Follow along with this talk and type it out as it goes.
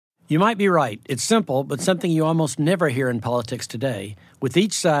You might be right. It's simple, but something you almost never hear in politics today, with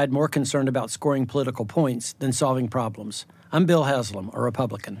each side more concerned about scoring political points than solving problems. I'm Bill Haslam, a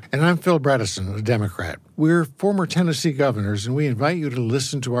Republican. And I'm Phil Bredesen, a Democrat. We're former Tennessee governors, and we invite you to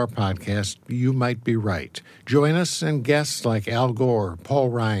listen to our podcast, You Might Be Right. Join us and guests like Al Gore, Paul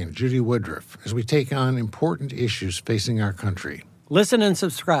Ryan, Judy Woodruff, as we take on important issues facing our country. Listen and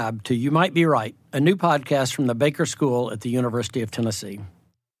subscribe to You Might Be Right, a new podcast from the Baker School at the University of Tennessee.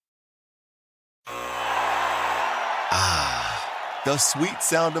 The sweet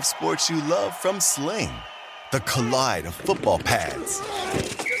sound of sports you love from Sling. The collide of football pads.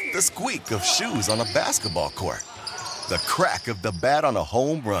 The squeak of shoes on a basketball court. The crack of the bat on a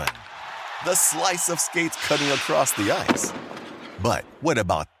home run. The slice of skates cutting across the ice. But what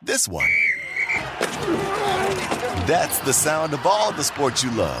about this one? That's the sound of all the sports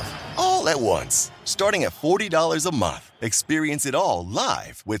you love, all at once. Starting at $40 a month. Experience it all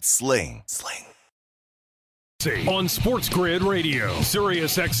live with Sling. On Sports Grid Radio,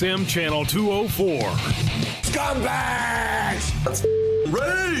 Sirius XM Channel 204. Scumbags!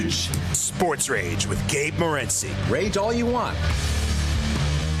 Rage! Sports Rage with Gabe Morency. Rage all you want.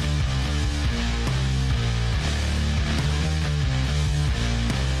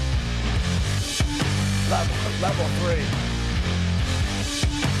 Level 3.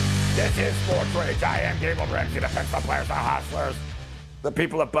 This is Sports Rage. I am Gabe Morency, the defensive players, the hustlers, the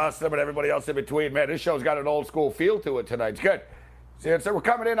people that bust them, and everybody else in between. Man, this show's got an old school feel to it tonight. It's good. So we're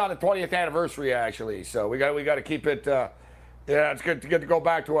coming in on the 20th anniversary, actually. So we got to keep it. It's good to get to go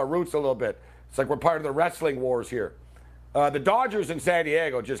back to our roots a little bit. It's like we're part of the wrestling wars here. The Dodgers in San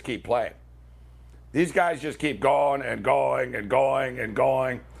Diego just keep playing. These guys just keep going and going and going and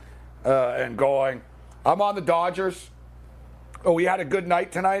going and going. I'm on the Dodgers. Oh, we had a good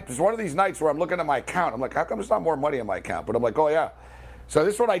night tonight. It was one of these nights where I'm looking at my account. I'm like, how come there's not more money in my account? But I'm like, oh, yeah. So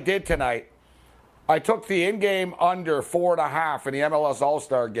this is what I did tonight. I took the in-game under 4.5 in the MLS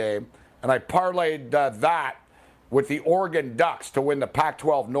All-Star game, and I parlayed that with the Oregon Ducks to win the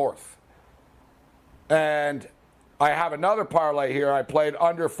Pac-12 North. And I have another parlay here. I played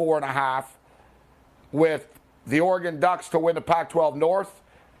under 4.5 with the Oregon Ducks to win the Pac-12 North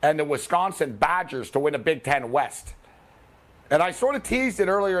and the Wisconsin Badgers to win the Big Ten West. And I sort of teased it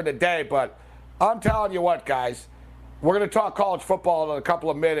earlier in the day, but I'm telling you what, guys. We're going to talk college football in a couple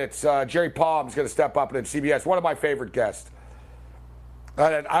of minutes. Jerry Palm is going to step up at CBS, one of my favorite guests.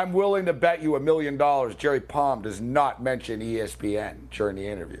 And I'm willing to bet you $1 million Jerry Palm does not mention ESPN during the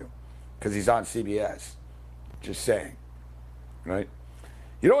interview because he's on CBS. Just saying. Right?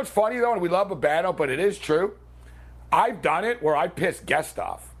 You know what's funny, though, and we love Babano, but it is true. I've done it where I pissed guests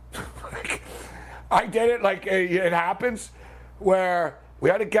off. I did it like it happens where we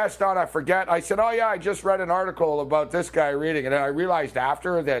had a guest on, I forget. I said, oh, yeah, I just read an article about this guy reading. And then I realized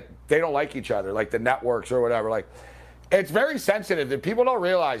after that they don't like each other, like the networks or whatever. Like, it's very sensitive that people don't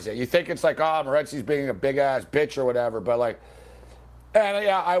realize it. You think it's like, oh, Morency's being a big-ass bitch or whatever. But, like, and,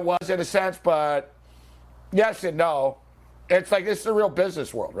 yeah, I was in a sense, but yes and no. It's like, this is a real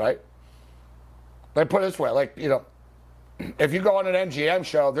business world, right? Like, put it this way, like, you know, if you go on an MGM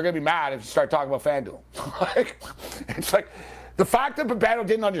show, they're going to be mad if you start talking about FanDuel. It's like... The fact that Babano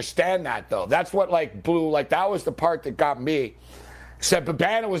didn't understand that, though, that's what, like, blew, like, that was the part that got me. Except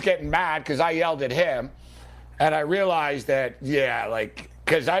Babano was getting mad because I yelled at him, and I realized that, yeah, like,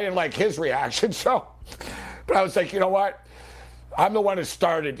 because I didn't like his reaction, so. But I was like, you know what? I'm the one who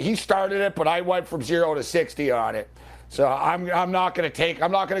started. He started it, but I went from 0 to 60 on it. So I'm not going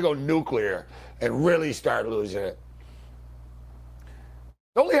to go nuclear and really start losing it.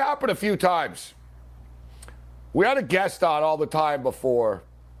 It only happened a few times. We had a guest on all the time before.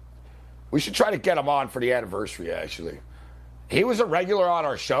 We should try to get him on for the anniversary, actually. He was a regular on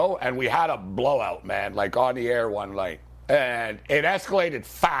our show, and we had a blowout, man, like on the air one night. And it escalated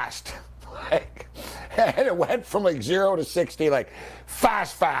fast. And it went from like 0 to 60, like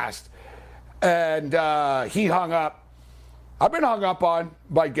fast. And he hung up. I've been hung up on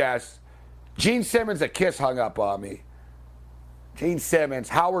by guests. Gene Simmons at KISS hung up on me. Gene Simmons,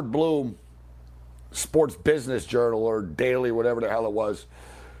 Howard Bloom, Sports Business Journal or Daily, whatever the hell it was.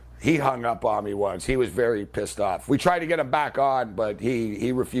 He hung up on me once. He was very pissed off. We tried to get him back on, but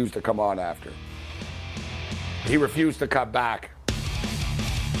he refused to come on after. He refused to come back.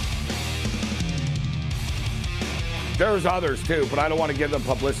 There's others too, but I don't want to give them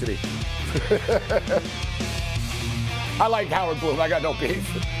publicity. I like Howard Bloom. I got no beef.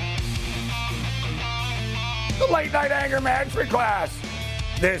 The late night anger management class.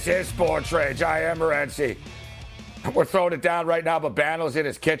 This is Sports Rage. I am Morency. We're throwing it down right now. Babano's in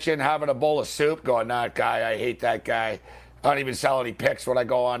his kitchen having a bowl of soup going, that guy, I hate that guy. I don't even sell any picks when I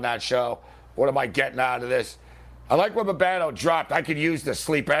go on that show. What am I getting out of this? I like when Babano dropped. I could use the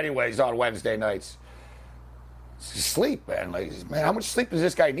sleep anyways on Wednesday nights. Sleep, man. Like, man, how much sleep does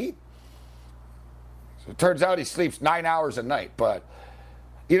this guy need? So it turns out he sleeps 9 hours a night. But,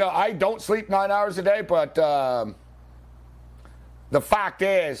 you know, I don't sleep 9 hours a day, but the fact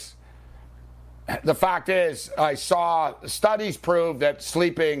is, I saw studies prove that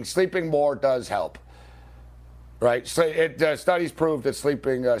sleeping more does help. Right? So studies prove that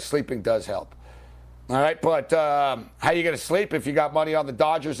sleeping does help. All right, but how are you going to sleep if you got money on the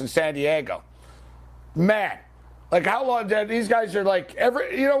Dodgers in San Diego? Man, like how long? These guys are like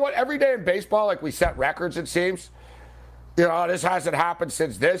every day in baseball, like we set records. It seems, you know, this hasn't happened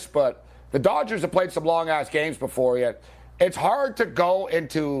since this, but the Dodgers have played some long ass games before yet. It's hard to go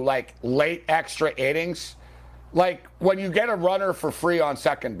into like late extra innings, like when you get a runner for free on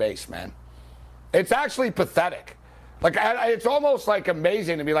second base, man. It's actually pathetic. Like, it's almost like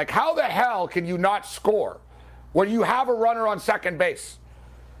amazing to me. Like, how the hell can you not score when you have a runner on second base?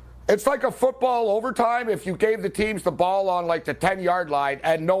 It's like a football overtime if you gave the teams the ball on like the 10-yard line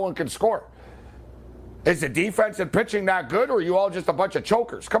and no one can score. Is the defense and pitching that good, or are you all just a bunch of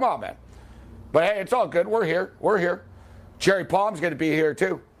chokers? Come on, man. But hey, it's all good. We're here. Jerry Palm's going to be here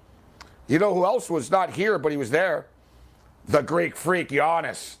too. You know who else was not here, but he was there? The Greek freak,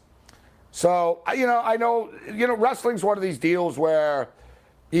 Giannis. So, you know, I know, you know, wrestling's one of these deals where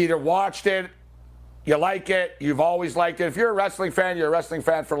you either watched it, you like it, you've always liked it. If you're a wrestling fan, you're a wrestling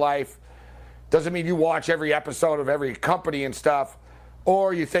fan for life. Doesn't mean you watch every episode of every company and stuff.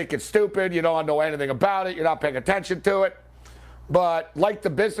 Or you think it's stupid, you don't know anything about it, you're not paying attention to it. But like the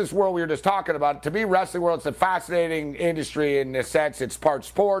business world we were just talking about, to me, wrestling world, it's a fascinating industry in the sense it's part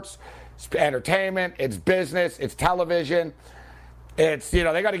sports, it's entertainment, it's business, it's television. It's, you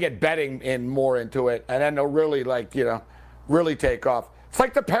know, they got to get betting in more into it, and then they'll really, like, you know, really take off. It's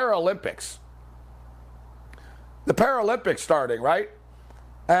like the Paralympics. The Paralympics starting, right?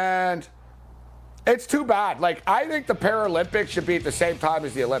 And it's too bad. Like, I think the Paralympics should be at the same time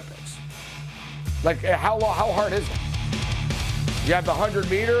as the Olympics. Like, how hard is it? You have the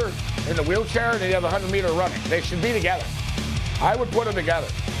 100-meter in the wheelchair, and then you have the 100-meter running. They should be together. I would put them together.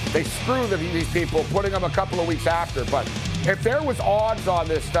 They screw these people, putting them a couple of weeks after, but if there was odds on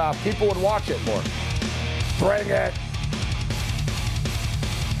this stuff, people would watch it more. Bring it.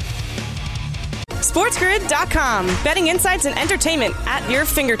 SportsGrid.com. Betting insights and entertainment at your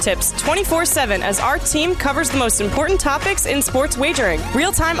fingertips 24/7 as our team covers the most important topics in sports wagering.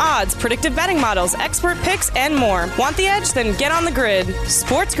 Real-time odds, predictive betting models, expert picks, and more. Want the edge? Then get on the grid.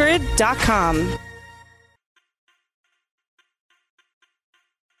 SportsGrid.com.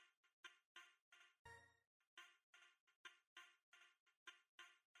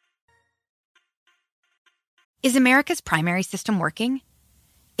 Is America's primary system working?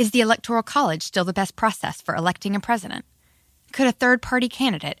 Is the Electoral College still the best process for electing a president? Could a third-party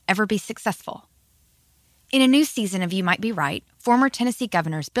candidate ever be successful? In a new season of You Might Be Right, former Tennessee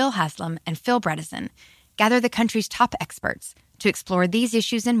governors Bill Haslam and Phil Bredesen gather the country's top experts to explore these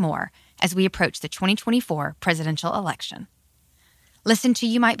issues and more as we approach the 2024 presidential election. Listen to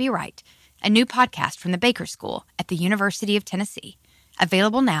You Might Be Right, a new podcast from the Baker School at the University of Tennessee,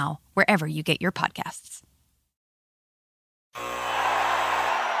 available now wherever you get your podcasts.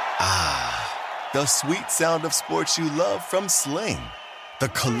 The sweet sound of sports you love from Sling. The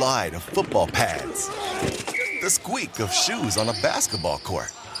collide of football pads. The squeak of shoes on a basketball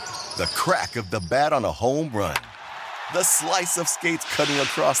court. The crack of the bat on a home run. The slice of skates cutting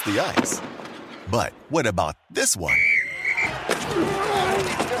across the ice. But what about this one?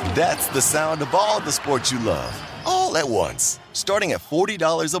 That's the sound of all the sports you love, all at once. Starting at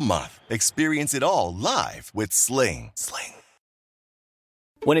 $40 a month. Experience it all live with Sling.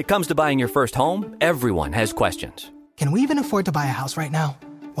 When it comes to buying your first home, everyone has questions. Can we even afford to buy a house right now?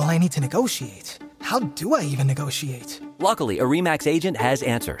 Well, I need to negotiate. How do I even negotiate? Luckily, a RE/MAX agent has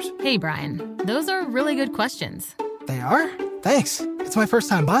answers. Hey, Brian, those are really good questions. They are? Thanks. It's my first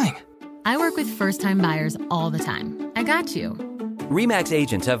time buying. I work with first-time buyers all the time. I got you. RE/MAX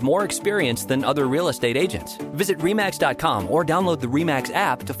agents have more experience than other real estate agents. Visit RE/MAX.com or download the RE/MAX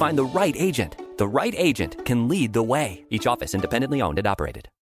app to find the right agent. The right agent can lead the way. Each office independently owned and operated.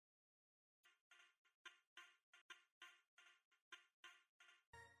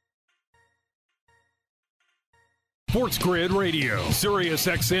 Sports Grid Radio, Sirius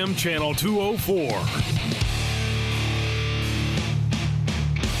XM Channel 204.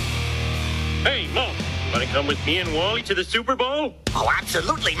 Hey, Mom, want to come with me and Wally to the Super Bowl? Oh,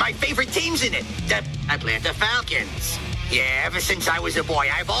 absolutely. My favorite team's in it. The Atlanta Falcons. Yeah, ever since I was a boy,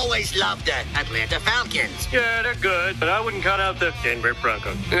 I've always loved the Atlanta Falcons. Yeah, they're good, but I wouldn't count out the Denver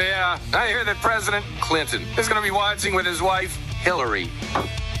Broncos. Yeah, I hear that President Clinton is going to be watching with his wife, Hillary.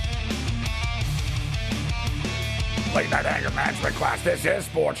 Late night anger management class. This is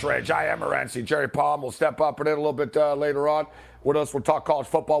Sports Rage. I am Morency. Jerry Palm will step up in it a little bit later on. With us, we'll talk college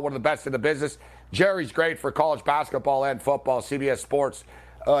football, one of the best in the business. Jerry's great for college basketball and football.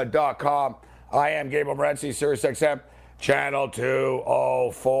 CBSSports.com. I am Gabriel Morency, Sirius XM, Channel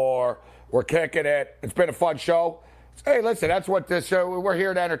 204. We're kicking it. It's been a fun show. Hey, listen, that's what this show, we're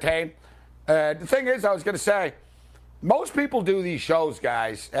here to entertain. The thing is, I was going to say, most people do these shows,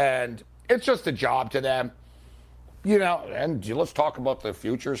 guys, and it's just a job to them. You know, and let's talk about the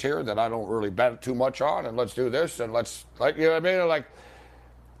futures here that I don't really bet too much on, and let's do this, and let's, like, you know what I mean? Like,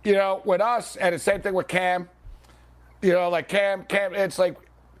 you know, with us, and the same thing with Cam, you know, like Cam, it's like,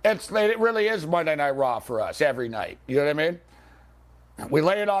 it really is Monday Night Raw for us every night. You know what I mean? We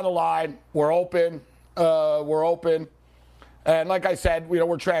lay it on the line. We're open. And like I said, you know,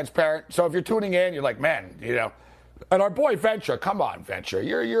 we're transparent. So if you're tuning in, you're like, man, you know, and our boy Ventura, come on, Ventura,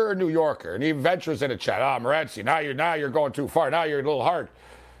 you're a New Yorker, and even Ventura's in the chat. Oh, Morency, now you're going too far. Now you're a little hard.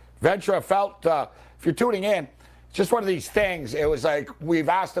 Ventura felt, if you're tuning in, it's just one of these things. It was like we've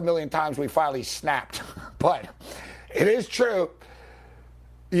asked a million times, we finally snapped. But it is true,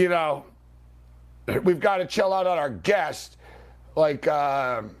 you know, we've got to chill out on our guests. Like,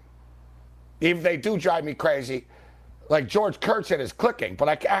 even they do drive me crazy. Like George Kurtz is clicking,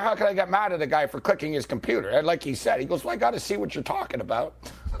 but how can I get mad at a guy for clicking his computer? And like he said, he goes, well, I got to see what you're talking about.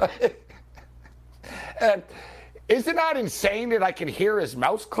 And isn't that insane that I can hear his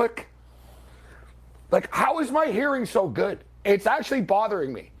mouse click? Like, how is my hearing so good? It's actually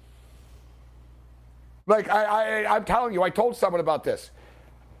bothering me. Like, I'm telling you, I told someone about this.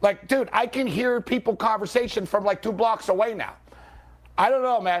 Like, dude, I can hear people conversation from like 2 blocks away now. I don't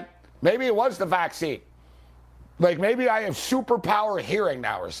know, man. Maybe it was the vaccine. Like, maybe I have superpower hearing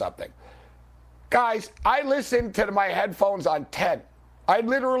now or something. Guys, I listen to my headphones on 10. I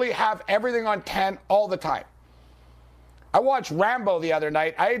literally have everything on 10 all the time. I watched Rambo the other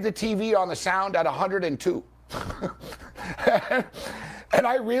night. I had the TV on the sound at 102. And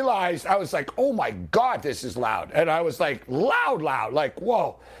I realized, I was like, oh my God, this is loud. And I was like, loud, like,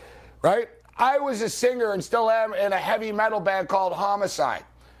 whoa, right? I was a singer and still am in a heavy metal band called Homicide.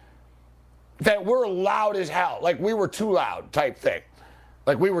 That we're loud as hell. Like, we were too loud type thing.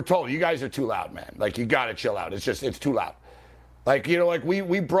 Like, we were told, you guys are too loud, man. Like, you got to chill out. It's too loud. Like, you know, like,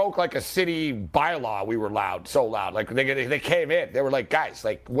 we broke, like, a city bylaw. We were loud, so loud. Like, they came in. They were like, guys,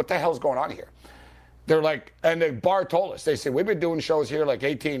 like, what the hell's going on here? They're like, and the bar told us. They said, we've been doing shows here, like,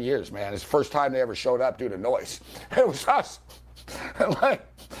 18 years, man. It's the first time they ever showed up due to noise. It was us. Like,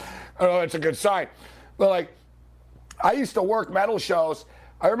 I don't know, it's a good sign. But, like, I used to work metal shows.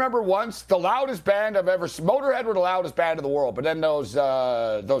 I remember once the loudest band I've ever seen. Motorhead were the loudest band in the world, but then those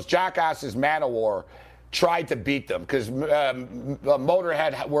jackasses, Manowar, tried to beat them because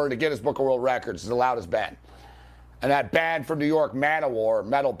Motorhead were in the Guinness Book of World Records, the loudest band. And that band from New York, Manowar,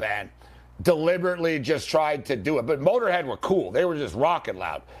 metal band, deliberately just tried to do it. But Motorhead were cool. They were just rocking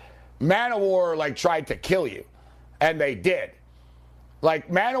loud. Manowar, like, tried to kill you, and they did. Like,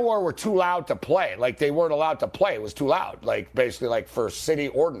 Manowar were too loud to play. Like, they weren't allowed to play. It was too loud, like, basically, like, for city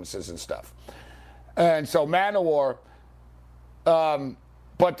ordinances and stuff. And so Manowar,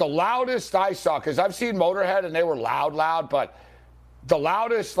 but the loudest I saw, because I've seen Motorhead, and they were loud, but the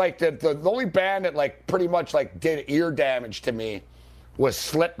loudest, like, the only band that, like, pretty much, like, did ear damage to me was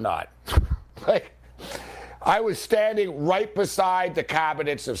Slipknot. Like, I was standing right beside the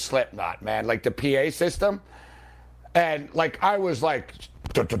cabinets of Slipknot, man, like, the PA system. And, like, I was, like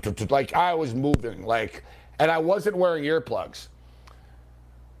I was moving, like, and I wasn't wearing earplugs.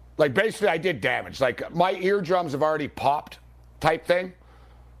 Like, basically, I did damage. Like, my eardrums have already popped type thing.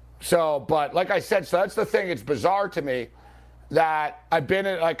 So, but, like I said, so that's the thing. It's bizarre to me that I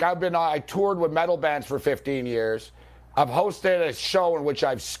toured with metal bands for 15 years. I've hosted a show in which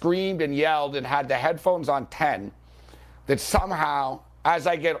I've screamed and yelled and had the headphones on 10. That somehow, as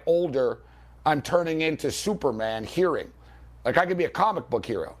I get older, I'm turning into Superman hearing. Like, I could be a comic book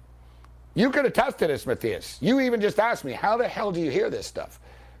hero. You could attest to this, Matthias. You even just asked me, how the hell do you hear this stuff?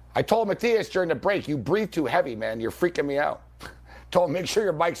 I told Matthias during the break, you breathe too heavy, man. You're freaking me out. Told him, make sure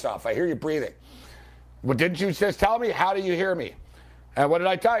your mic's off. I hear you breathing. Well, didn't you just tell me? How do you hear me? And what did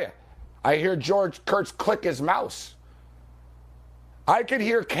I tell you? I hear George Kurtz click his mouse. I could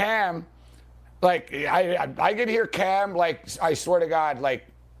hear Cam, like, I could hear Cam, like, I swear to God, like,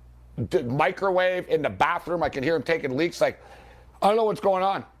 microwave in the bathroom. I can hear him taking leaks. Like, I don't know what's going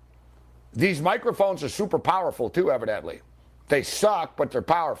on. These microphones are super powerful too, evidently. They suck, but they're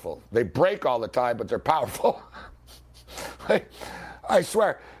powerful. They break all the time, but they're powerful. I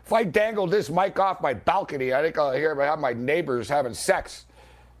swear, if I dangle this mic off my balcony, I think I'll have my neighbors having sex.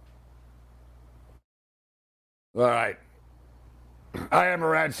 All right. I am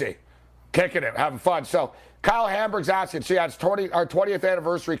Morency. Kicking it, having fun. So Kyle Hamburg's asking, see, it's our 20th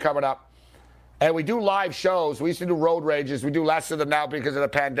anniversary coming up. And we do live shows. We used to do road rages. We do less of them now because of the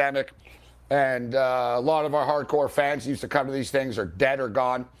pandemic. And a lot of our hardcore fans used to come to these things are dead or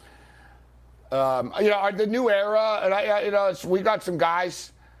gone. The new era, and we got some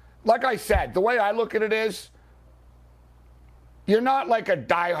guys. Like I said, the way I look at it is, you're not like a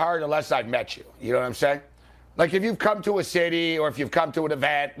diehard unless I've met you. You know what I'm saying? Like if you've come to a city or if you've come to an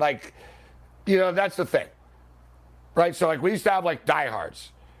event, like, that's the thing, right? So like we used to have like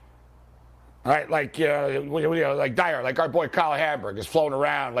diehards. All right, like like diehard, like our boy Kyle Hamburg is flown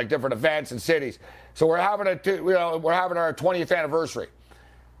around like different events and cities. So we're having our 20th anniversary.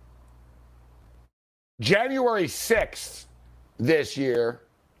 January 6th this year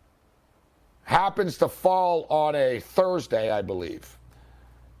happens to fall on a Thursday, I believe.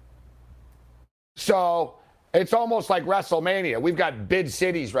 So it's almost like WrestleMania. We've got bid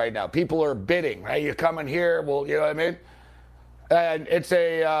cities right now. People are bidding, right? You come in here, well, you know what I mean? And it's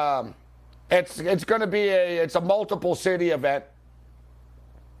a it's going to be it's a multiple city event.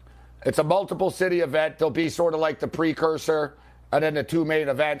 It's a multiple city event. There'll be sort of like the precursor and then the two main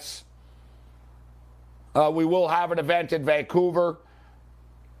events. We will have an event in Vancouver.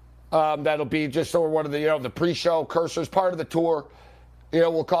 That'll be just sort of one of the pre-show cursors, part of the tour.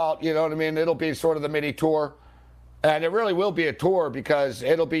 We'll call it, you know what I mean? It'll be sort of the mini tour. And it really will be a tour because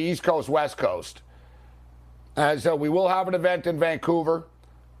it'll be East Coast, West Coast. And so we will have an event in Vancouver.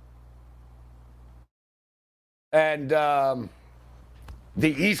 And the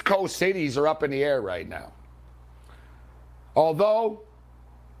East Coast cities are up in the air right now. Although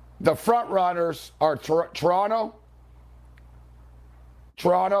the front runners are Toronto,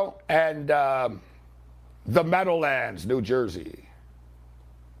 and the Meadowlands, New Jersey.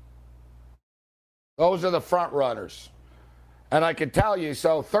 Those are the front runners. And I can tell you,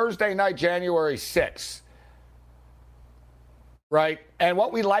 so Thursday night, January 6th, right? And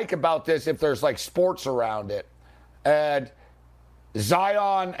what we like about this, if there's like sports around it, and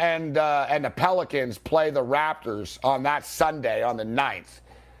Zion and the Pelicans play the Raptors on that Sunday on the 9th.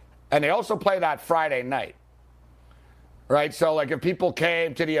 And they also play that Friday night. Right? So, like, if people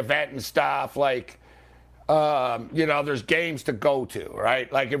came to the event and stuff, like, there's games to go to,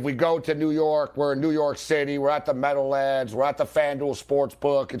 right? Like, if we go to New York, we're in New York City, we're at the Meadowlands, we're at the FanDuel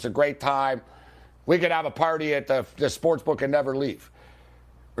Sportsbook. It's a great time. We could have a party at the Sportsbook and never leave,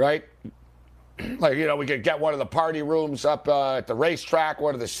 right? Like, we could get one of the party rooms up at the racetrack,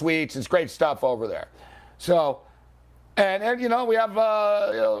 one of the suites. It's great stuff over there. So, and we have,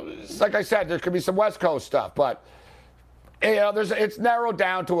 like I said, there could be some West Coast stuff, but, it's narrowed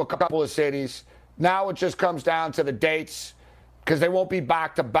down to a couple of cities. Now it just comes down to the dates because they won't be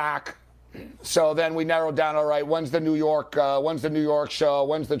back to back. So then we narrowed down, all right, when's the New York show? When's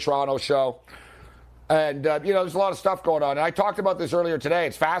the Toronto show? And, there's a lot of stuff going on. And I talked about this earlier today.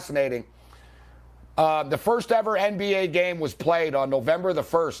 It's fascinating. The first ever NBA game was played on November the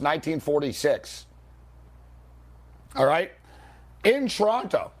 1st, 1946. All right? In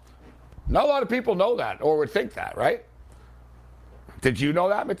Toronto. Not a lot of people know that or would think that, right? Did you know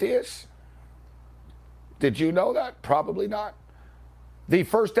that, Matthias? Did you know that? Probably not. The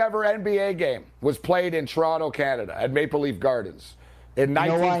first ever NBA game was played in Toronto, Canada at Maple Leaf Gardens in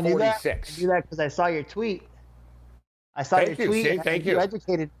 1946. I knew that because I saw your tweet. I saw your tweet. See, thank you.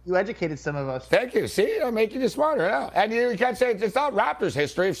 You educated some of us. Thank you. See, I'm making you smarter now. And you can't say it's not Raptors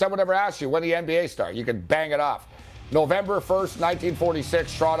history. If someone ever asks you when the NBA started, you can bang it off. November 1st,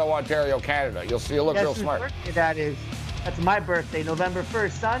 1946, Toronto, Ontario, Canada. You'll look real smart. That's my birthday, November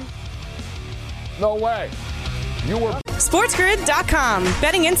 1st, son. No way. You were. SportsGrid.com.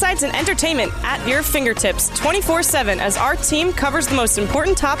 Betting insights and entertainment at your fingertips 24/7 as our team covers the most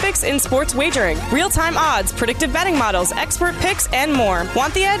important topics in sports wagering. Real-time odds, predictive betting models, expert picks, and more.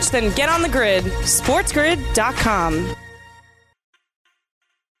 Want the edge? Then get on the grid. SportsGrid.com.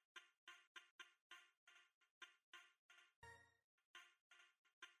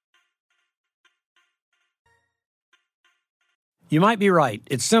 You might be right.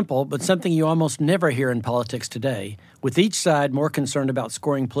 It's simple, but something you almost never hear in politics today, with each side more concerned about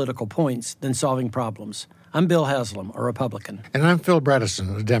scoring political points than solving problems. I'm Bill Haslam, a Republican. And I'm Phil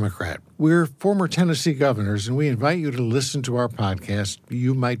Bredesen, a Democrat. We're former Tennessee governors, and we invite you to listen to our podcast,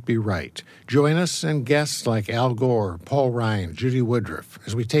 You Might Be Right. Join us and guests like Al Gore, Paul Ryan, Judy Woodruff,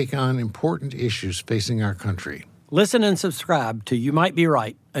 as we take on important issues facing our country. Listen and subscribe to You Might Be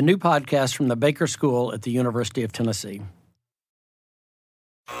Right, a new podcast from the Baker School at the University of Tennessee.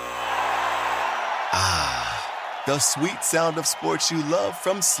 The sweet sound of sports you love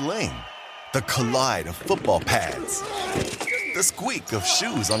from Sling. The collide of football pads. The squeak of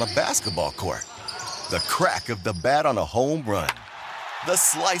shoes on a basketball court. The crack of the bat on a home run. The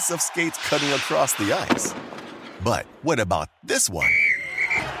slice of skates cutting across the ice. But what about this one?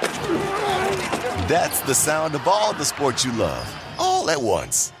 That's the sound of all the sports you love, all at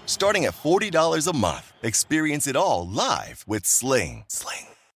once. Starting at $40 a month. Experience it all live with Sling.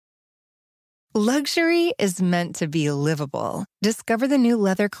 Luxury is meant to be livable. Discover the new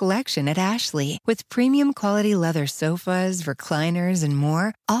leather collection at Ashley with premium quality leather sofas, recliners, and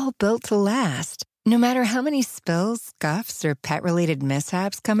more, all built to last. No matter how many spills, scuffs, or pet-related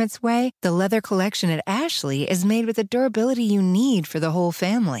mishaps come its way, the leather collection at Ashley is made with the durability you need for the whole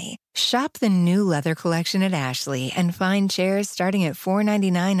family. Shop the new leather collection at Ashley and find chairs starting at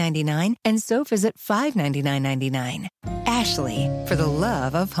 $499.99 and sofas at $599.99. Ashley, for the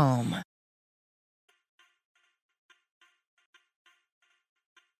love of home.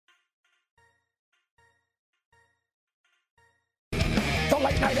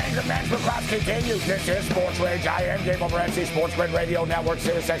 Late Night Anger Management class continues. This is Sports Rage. I am Gabe Morency, Sports Grid Radio Network,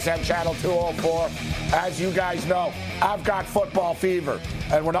 Sirius XM Channel 204. As you guys know, I've got football fever,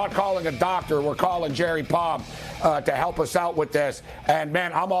 and we're not calling a doctor. We're calling Jerry Palm to help us out with this. And,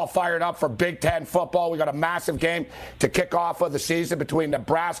 man, I'm all fired up for Big Ten football. We got a massive game to kick off of the season between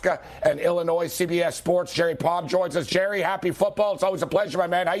Nebraska and Illinois. CBS Sports, Jerry Palm joins us. Jerry, happy football. It's always a pleasure, my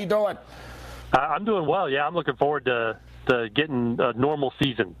man. How you doing? I'm doing well. Yeah, I'm looking forward to getting a normal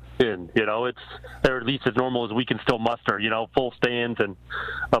season in, it's, or at least as normal as we can still muster, full stands and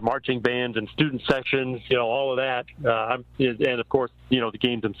marching bands and student sections, all of that. And of course, the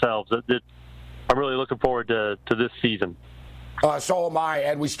games themselves. I'm really looking forward to this season. So am I.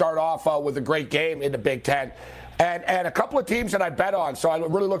 And we start off with a great game in the Big Ten. And a couple of teams that I bet on, so I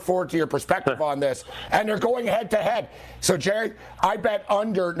really look forward to your perspective on this. And they're going head-to-head. So, Jerry, I bet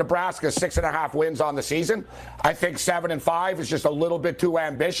under Nebraska 6.5 wins on the season. I think 7-5 is just a little bit too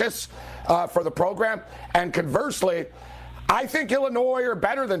ambitious for the program. And conversely, I think Illinois are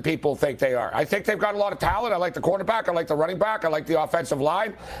better than people think they are. I think they've got a lot of talent. I like the quarterback. I like the running back. I like the offensive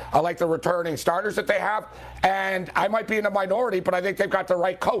line. I like the returning starters that they have. And I might be in a minority, but I think they've got the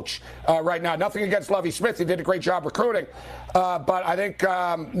right coach right now. Nothing against Lovie Smith. He did a great job recruiting. But I think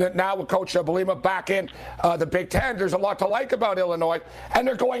now with Coach Bielema back in the Big Ten, there's a lot to like about Illinois. And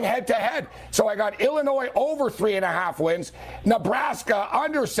they're going head-to-head. So I got Illinois over 3.5 wins, Nebraska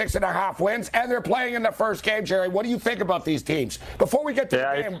under 6.5 wins, and they're playing in the first game. Jerry, what do you think about these teams? Before we get to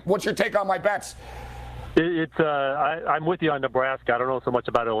the game, what's your take on my bets? I'm with you on Nebraska. I don't know so much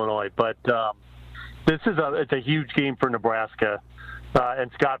about Illinois, but it's a huge game for Nebraska. And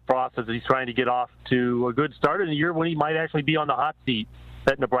Scott Frost, as he's trying to get off to a good start in a year when he might actually be on the hot seat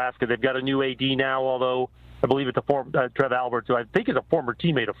at Nebraska. They've got a new AD now, although I believe it's Trev Alberts, who I think is a former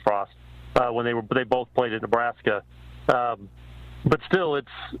teammate of Frost when they both played at Nebraska. But still,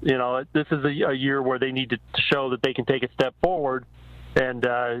 this is a year where they need to show that they can take a step forward, and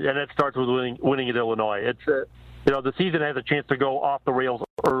it starts with winning at Illinois. It's the season has a chance to go off the rails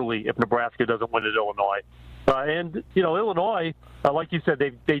early if Nebraska doesn't win at Illinois. And Illinois, like you said,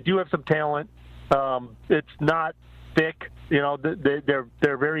 they do have some talent. It's not thick. They're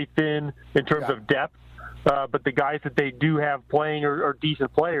very thin in terms of depth. But the guys that they do have playing are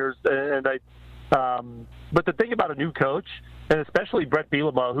decent players. But the thing about a new coach, and especially Brett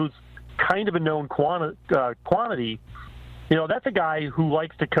Bielema, who's kind of a known quantity, that's a guy who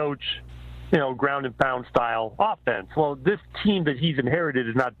likes to coach, ground and pound style offense. Well, this team that he's inherited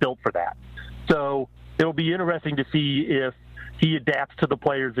is not built for that. So it'll be interesting to see if he adapts to the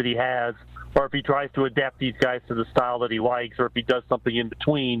players that he has, or if he tries to adapt these guys to the style that he likes, or if he does something in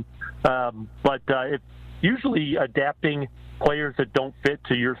between. But it's usually adapting players that don't fit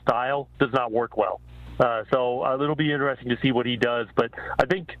to your style does not work well. So it'll be interesting to see what he does. But I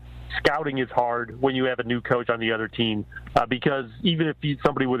think scouting is hard when you have a new coach on the other team because even if you're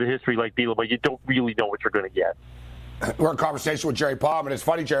somebody with a history like Bielema, you don't really know what you're going to get. We're in conversation with Jerry Palm, and it's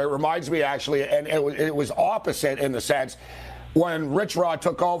funny, Jerry, it reminds me actually, and it was opposite in the sense, when Rich Rod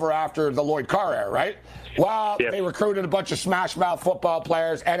took over after the Lloyd Carr era, right? Well, they recruited a bunch of smash-mouth football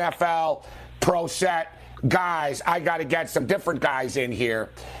players, NFL, pro set guys. I got to get some different guys in here.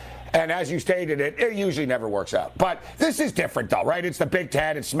 And as you stated, it usually never works out. But this is different, though, right? It's the Big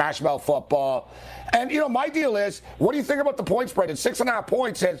Ten. It's smash-mouth football. And, my deal is, what do you think about the point spread? It's 6.5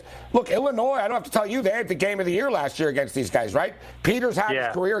 points. And, look, Illinois, I don't have to tell you, they had the game of the year last year against these guys, right? Peters had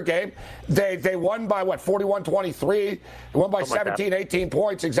his career game. They won by, 41-23. They won by 17, 18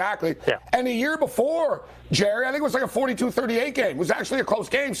 points, exactly. Yeah. And the year before, Jerry, I think it was like a 42-38 game. It was actually a close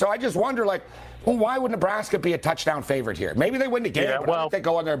game. So I just wonder, why would Nebraska be a touchdown favorite here? Maybe they win the game, but I think they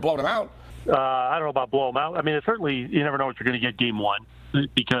go in there and blow them out. I don't know about blow them out. I mean, certainly you never know what you're going to get game one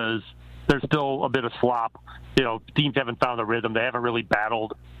because there's still a bit of slop. Teams haven't found the rhythm. They haven't really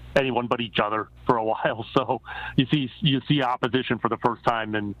battled anyone but each other for a while. So you see opposition for the first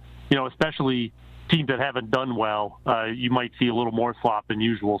time, and especially teams that haven't done well, you might see a little more slop than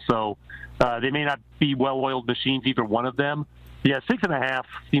usual. So they may not be well-oiled machines, either one of them. Yeah, 6.5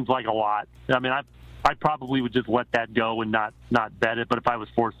 seems like a lot. I mean, I probably would just let that go and not bet it. But if I was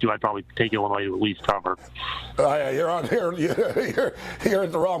forced to, I'd probably take Illinois to at least cover. You're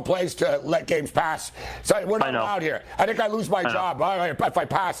in the wrong place to let games pass. So we're not allowed here. I think I lose my job if I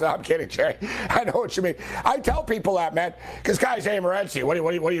pass. I'm kidding, Jerry. I know what you mean. I tell people that, man, because guys, hey, Morency,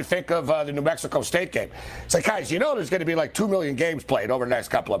 what do you think of the New Mexico State game? It's like, guys, there's going to be 2 million games played over the next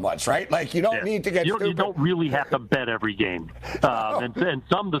couple of months, right? You don't need to get stupid. You don't really have to bet every game, and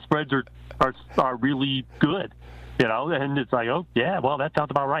some of the spreads are really good, and it's like, oh yeah, well that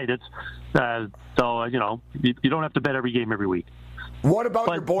sounds about right. It's so you don't have to bet every game every week. What about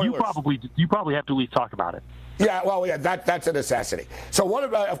your Boilers? You probably have to at least talk about it. Yeah, well, that's a necessity. So what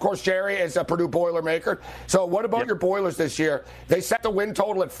about, of course, Jerry is a Purdue Boilermaker. So what about your Boilers this year? They set the win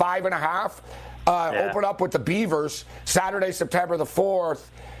total at 5.5. Open up with the Beavers Saturday, September the 4th.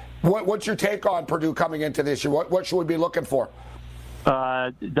 What's your take on Purdue coming into this year? What should we be looking for?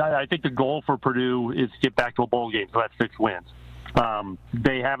 I think the goal for Purdue is to get back to a bowl game, so that's 6 wins.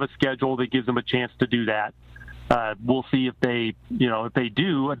 They have a schedule that gives them a chance to do that. We'll see if they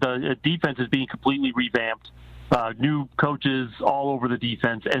do. The defense is being completely revamped. New coaches all over the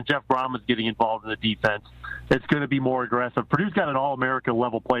defense, and Jeff Brom is getting involved in the defense. It's going to be more aggressive. Purdue's got an All-America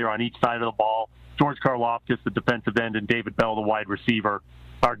level player on each side of the ball. George Karlaftis, the defensive end, and David Bell, the wide receiver,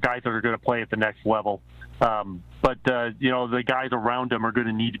 are guys that are going to play at the next level. But the guys around him are going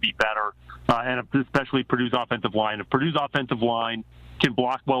to need to be better, and especially Purdue's offensive line. If Purdue's offensive line can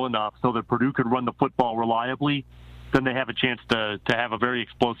block well enough so that Purdue can run the football reliably, then they have a chance to have a very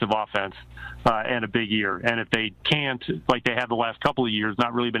explosive offense and a big year. And if they can't, like they have the last couple of years,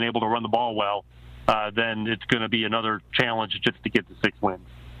 not really been able to run the ball well, then it's going to be another challenge just to get to 6 wins.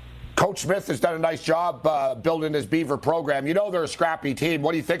 Coach Smith has done a nice job building his Beaver program. They're a scrappy team.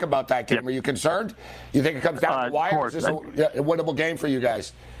 What do you think about that game? Are you concerned? You think it comes down to the wire? Is this a winnable game for you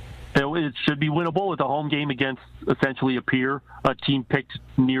guys? It should be winnable. It's a home game against essentially a peer, a team picked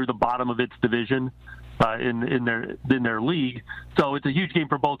near the bottom of its division in their league. So it's a huge game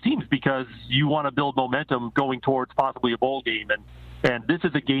for both teams because you want to build momentum going towards possibly a bowl game. And this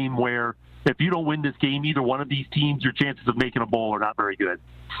is a game where if you don't win this game, either one of these teams, your chances of making a bowl are not very good.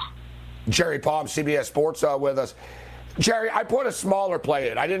 Jerry Palm, CBS Sports, with us. Jerry, I put a smaller play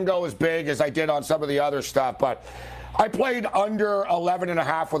in. I didn't go as big as I did on some of the other stuff, but I played under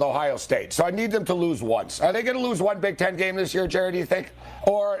 11.5 with Ohio State, so I need them to lose once. Are they going to lose one Big Ten game this year, Jerry, do you think?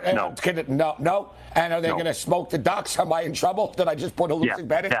 Or no. No? And are they going to smoke the Ducks? Am I in trouble? Did I just put a losing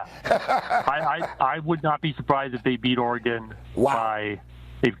bet in? Yeah. I would not be surprised if they beat Oregon by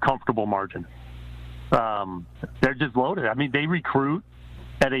a comfortable margin. They're just loaded. I mean, they recruit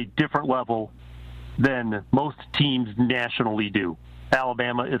at a different level than most teams nationally do.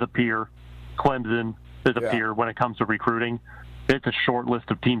 Alabama is a peer. Clemson is a peer when it comes to recruiting. It's a short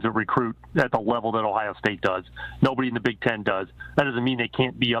list of teams that recruit at the level that Ohio State does. Nobody in the Big Ten does. That doesn't mean they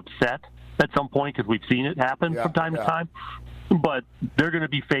can't be upset at some point because we've seen it happen from time to time. But they're going to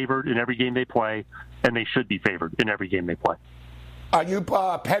be favored in every game they play, and they should be favored in every game they play.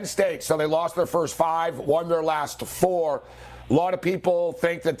 Penn State, so they lost their first 5, won their last 4. A lot of people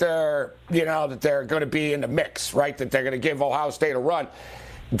think that they're going to be in the mix, right? That they're going to give Ohio State a run.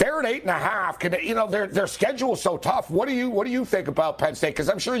 They're at 8.5. Their schedule is so tough. What do you think about Penn State? Because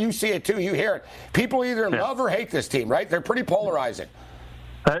I'm sure you see it too. You hear it. People either love or hate this team, right? They're pretty polarizing.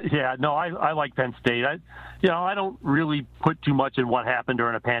 I like Penn State. I don't really put too much in what happened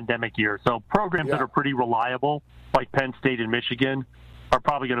during a pandemic year. So programs that are pretty reliable, like Penn State and Michigan, are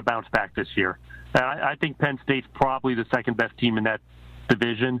probably going to bounce back this year. And I think Penn State's probably the second best team in that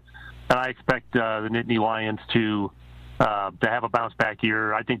division. And I expect the Nittany Lions to to have a bounce back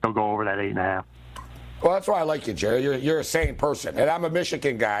year. I think they'll go over that 8.5. Well, that's why I like you, Jerry. You're a sane person, and I'm a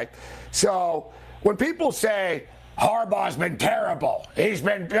Michigan guy. So when people say Harbaugh's been terrible, he's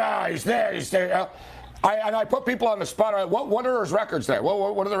there, I put people on the spot. What are his records there?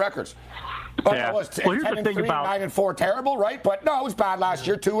 What are the records? Yeah. Well, here's the thing about 9-4, terrible, right? But no, it was bad last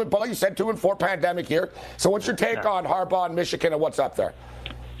year too. But like you said, 2-4 pandemic year. So what's your take on Harbaugh and Michigan and what's up there?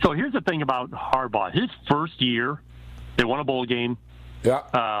 So here's the thing about Harbaugh. His first year, they won a bowl game.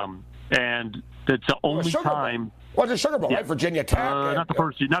 Yeah. And it's the only time. Well, it's a Sugar Bowl, right? Virginia Tech. Not the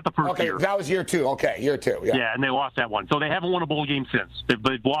first year. Okay, year. That was year 2. Okay, year 2. Yeah. Yeah, and they lost that one. So they haven't won a bowl game since. They've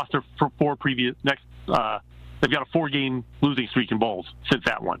lost their 4 previous next. They've got a 4-game losing streak in bowls since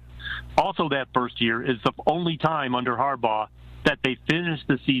that one. Also, that first year is the only time under Harbaugh that they finished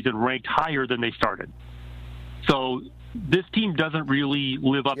the season ranked higher than they started. So this team doesn't really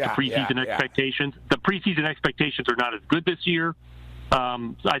live up to preseason expectations. The preseason expectations are not as good this year.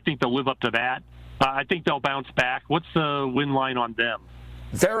 I think they'll live up to that. I think they'll bounce back. What's the win line on them?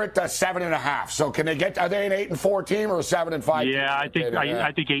 They're at 7.5. So can they get? Are they an 8-4 team or a 7-5? Yeah, I think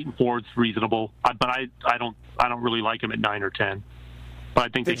 8-4 is reasonable. But I don't really like them at 9 or 10. But I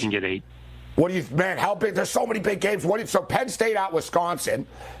think they can get 8. What do you, man? How big? There's so many big games. So Penn State at Wisconsin,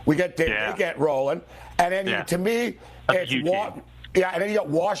 they get rolling, and then to me, it's and then you got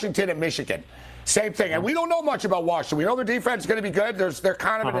Washington and Michigan. Same thing. And we don't know much about Washington. We know their defense is going to be good. They're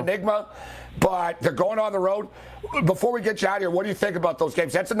kind of an enigma, but they're going on the road. Before we get you out of here, what do you think about those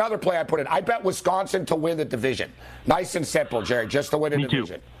games? That's another play I put in. I bet Wisconsin to win the division. Nice and simple, Jerry, just to win the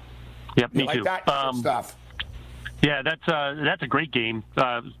division. Yep, me like too. That kind of stuff. Yeah, that's a great game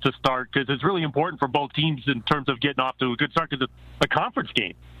to start because it's really important for both teams in terms of getting off to a good start because it's a conference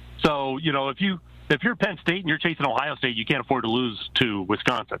game. So, if you're Penn State and you're chasing Ohio State, you can't afford to lose to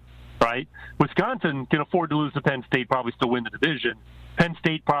Wisconsin. Right? Wisconsin can afford to lose to Penn State, probably still win the division. Penn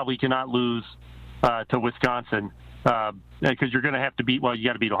State probably cannot lose to Wisconsin because you're going to have to you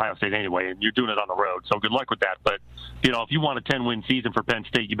got to beat Ohio State anyway, and you're doing it on the road. So good luck with that. But, if you want a 10-win season for Penn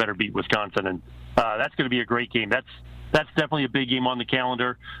State, you better beat Wisconsin. And that's going to be a great game. That's definitely a big game on the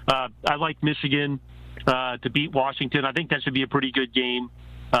calendar. I like Michigan to beat Washington. I think that should be a pretty good game.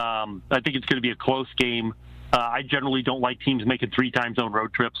 I think it's going to be a close game. I generally don't like teams making 3 time zone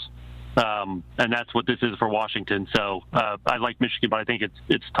road trips. And that's what this is for Washington. So I like Michigan, but I think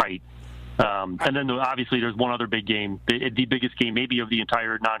it's tight. And then obviously there's one other big game, the biggest game maybe of the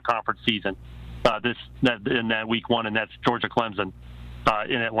entire non-conference season. In that week 1, and that's Georgia-Clemson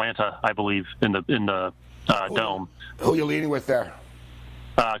in Atlanta, I believe, in the Dome. Who are you leading with there?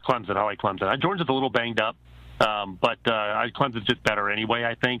 Clemson. I like Clemson. Georgia's a little banged up, but Clemson's just better anyway,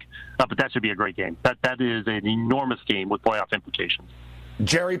 I think. But that should be a great game. That is an enormous game with playoff implications.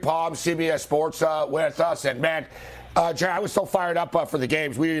 Jerry Palm, CBS Sports, with us. And, man, Jerry, I was so fired up for the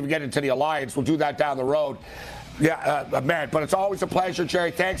games. We didn't even get into the Alliance. We'll do that down the road. Yeah, man, but it's always a pleasure, Jerry.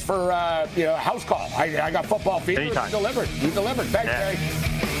 Thanks for, house call. I got football fever. You delivered. Thanks, Jerry.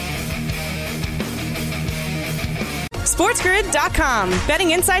 SportsGrid.com.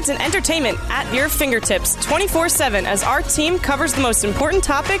 Betting insights and entertainment at your fingertips 24/7 as our team covers the most important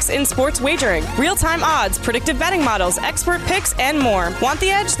topics in sports wagering. Real-time odds, predictive betting models, expert picks, and more. Want the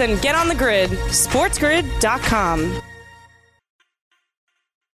edge? Then get on the grid. SportsGrid.com.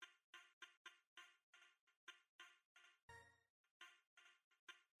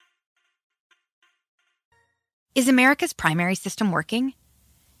 Is America's primary system working?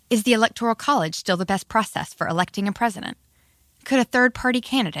 Is the Electoral College still the best process for electing a president? Could a third-party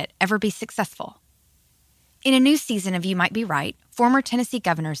candidate ever be successful? In a new season of You Might Be Right, former Tennessee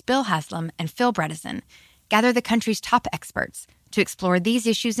governors Bill Haslam and Phil Bredesen gather the country's top experts to explore these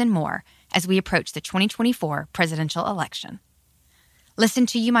issues and more as we approach the 2024 presidential election. Listen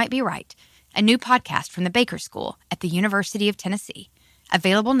to You Might Be Right, a new podcast from the Baker School at the University of Tennessee,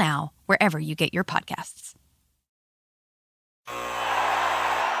 available now wherever you get your podcasts.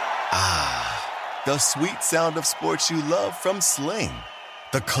 The sweet sound of sports you love from Sling.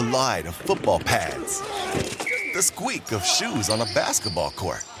 The collide of football pads. The squeak of shoes on a basketball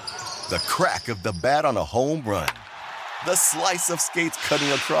court. The crack of the bat on a home run. The slice of skates cutting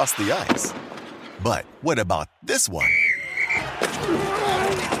across the ice. But what about this one?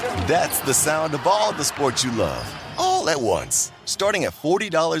 That's the sound of all the sports you love, all at once. Starting at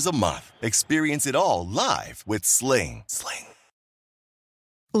 $40 a month. Experience it all live with Sling.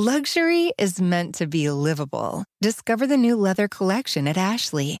 Luxury is meant to be livable. Discover the new leather collection at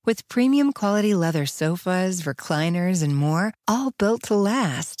Ashley with premium quality leather sofas, recliners, and more, all built to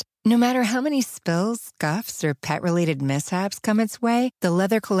last. No matter how many spills, scuffs, or pet-related mishaps come its way, the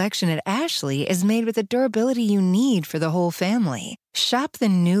leather collection at Ashley is made with the durability you need for the whole family. Shop the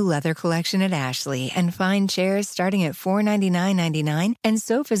new leather collection at Ashley and find chairs starting at $499.99 and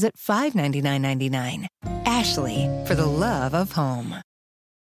sofas at $599.99. Ashley, for the love of home.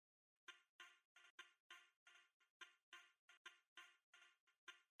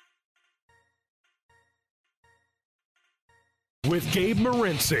 With Gabe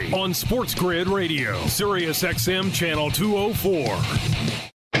Morency on Sports Grid Radio, Sirius XM Channel 204.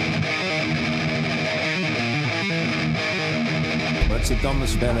 What's the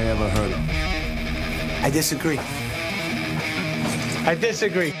dumbest bet I ever heard of? I disagree.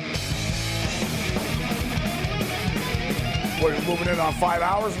 We're moving in on 5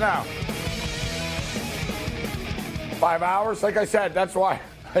 hours now. 5 hours? Like I said, that's why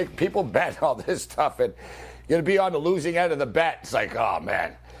people bet all this stuff and you're going to be on the losing end of the bet. It's like, oh,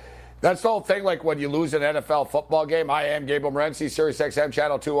 man. That's the whole thing, like when you lose an NFL football game. I am Gabriel Morency, Sirius XM,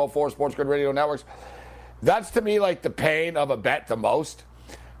 Channel 204, Sports Grid Radio Networks. That's, to me, like the pain of a bet the most.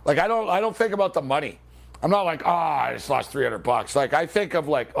 Like, I don't think about the money. I'm not like, I just lost $300. Like, I think of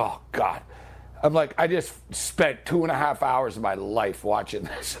like, oh, God. I'm like, I just spent 2.5 hours of my life watching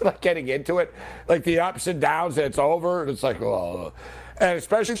this, like getting into it. Like the ups and downs, and it's over. And it's like, oh. And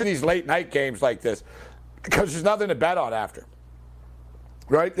especially these late night games like this. Because there's nothing to bet on after,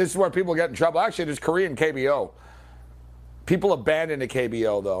 right? This is where people get in trouble. Actually, there's Korean KBO. People abandon the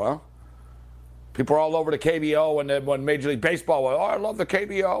KBO, though, huh? People are all over the KBO, and then when Major League Baseball went, I love the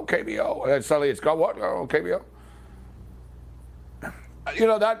KBO. And then suddenly it's gone, what? Oh, KBO? You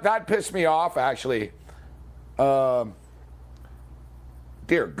know, that pissed me off, actually. Dear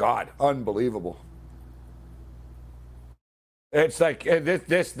God, unbelievable. It's like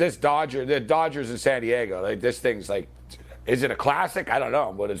this Dodgers in San Diego. Like this thing's like, is it a classic? I don't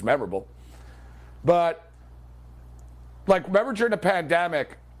know, but it's memorable. But like, remember during the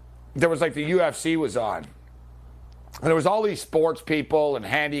pandemic, there was like the UFC was on, and there was all these sports people and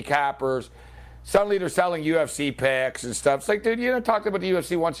handicappers. Suddenly they're selling UFC picks and stuff. It's like, dude, you talked about the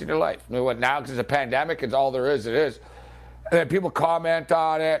UFC once in your life. I mean, what now? Because it's a pandemic, it's all there is. It is, and then people comment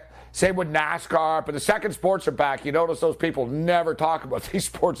on it. Same with NASCAR, but the second sports are back, you notice those people never talk about these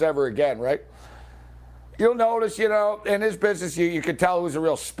sports ever again, right? You'll notice, in this business, you can tell who's a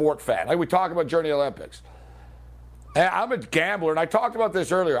real sport fan. Like we talk about during the Olympics. And I'm a gambler, and I talked about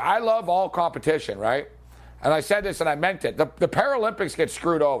this earlier. I love all competition, right? And I said this, and I meant it. The Paralympics get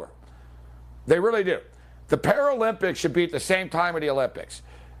screwed over. They really do. The Paralympics should be at the same time of the Olympics.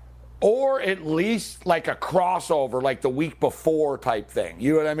 Or at least like a crossover, like the week before type thing.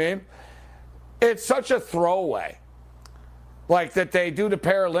 You know what I mean? It's such a throwaway. Like that they do the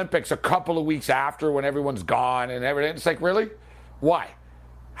Paralympics a couple of weeks after when everyone's gone and everything. It's like, really? Why?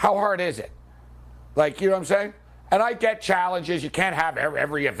 How hard is it? Like, you know what I'm saying? And I get challenges. You can't have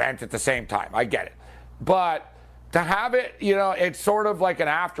every event at the same time. I get it. But to have it, it's sort of like an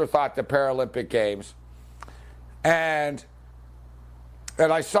afterthought, the Paralympic Games. And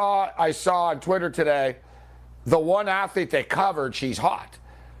I saw on Twitter today, the one athlete they covered, she's hot,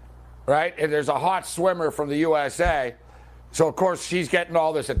 right? And there's a hot swimmer from the USA. So, of course, she's getting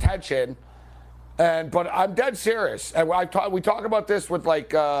all this attention. But I'm dead serious. And we talk about this with with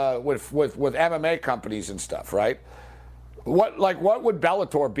MMA companies and stuff, right? What would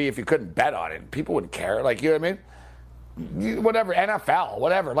Bellator be if you couldn't bet on it? People wouldn't care. Like, you know what I mean? Whatever, NFL,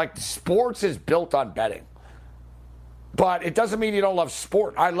 whatever. Like, sports is built on betting. But it doesn't mean you don't love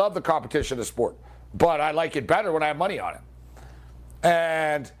sport. I love the competition of sport. But I like it better when I have money on it.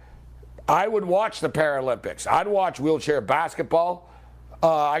 And I would watch the Paralympics. I'd watch wheelchair basketball.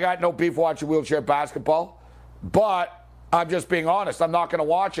 I got no beef watching wheelchair basketball. But I'm just being honest. I'm not going to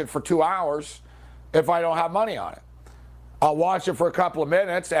watch it for 2 hours if I don't have money on it. I'll watch it for a couple of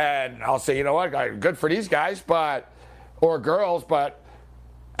minutes, and I'll say, you know what, good for these guys, or girls,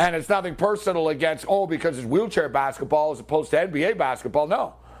 and it's nothing personal against, because it's wheelchair basketball as opposed to NBA basketball.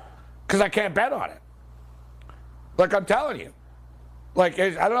 No, because I can't bet on it. Like I'm telling you. Like,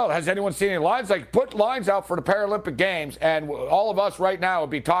 I don't know, has anyone seen any lines? Like, put lines out for the Paralympic Games, and all of us right now would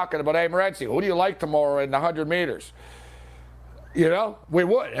be talking about, hey, Morency, who do you like tomorrow in the 100 meters? We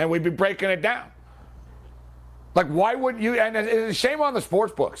would, and we'd be breaking it down. Like, why wouldn't you? And it's shame on the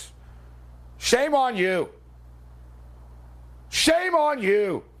sports books. Shame on you. Shame on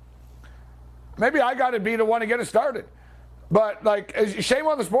you. Maybe I got to be the one to get it started. But, like, shame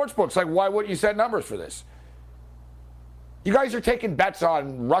on the sports books. Like, why wouldn't you set numbers for this? You guys are taking bets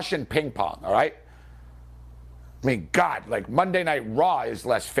on Russian ping pong, all right? I mean, God, like, Monday Night Raw is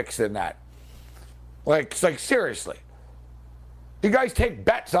less fixed than that. Like, seriously. You guys take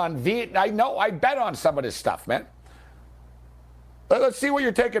bets on Vietnam. I know, I bet on some of this stuff, man. Let's see what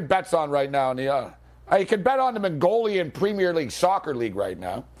you're taking bets on right now. You can bet on the Mongolian Premier League Soccer League right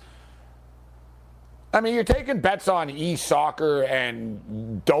now. I mean, you're taking bets on e-soccer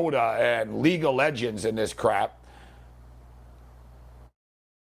and Dota and League of Legends and this crap.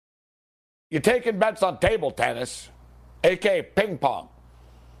 You're taking bets on table tennis, a.k.a. ping pong.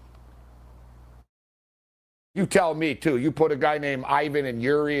 You tell me, too. You put a guy named Ivan and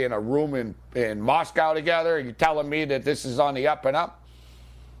Yuri in a room in Moscow together, and you're telling me that this is on the up and up?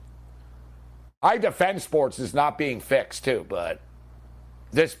 I defend sports as not being fixed, too, but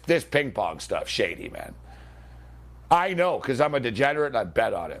this ping pong stuff, shady, man. I know, because I'm a degenerate and I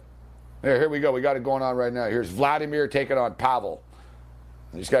bet on it. Here we go. We got it going on right now. Here's Vladimir taking on Pavel.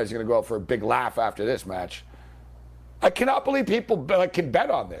 These guys are going to go out for a big laugh after this match. I cannot believe people can bet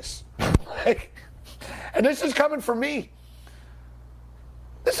on this. And this is coming from me.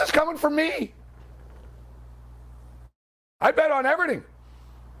 This is coming from me. I bet on everything.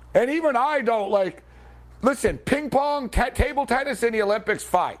 And even I don't listen, ping pong, table tennis in the Olympics,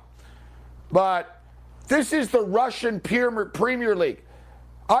 fine. But this is the Russian Premier League.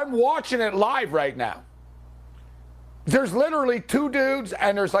 I'm watching it live right now. There's literally two dudes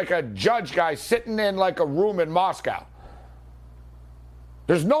and there's like a judge guy sitting in like a room in Moscow.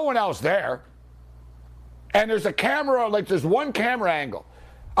 There's no one else there. And there's a camera, there's one camera angle.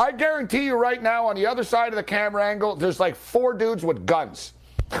 I guarantee you right now on the other side of the camera angle, there's like 4 dudes with guns.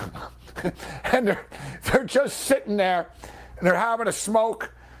 And they're just sitting there and they're having a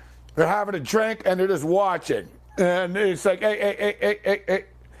smoke, they're having a drink, and they're just watching. And it's like, hey,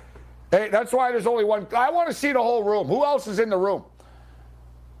 that's why there's only one. I want to see the whole room. Who else is in the room?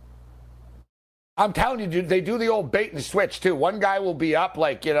 I'm telling you, they do the old bait and switch too. One guy will be up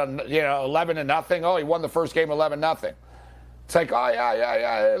 11-0. Oh, he won the first game 11-0. It's like, oh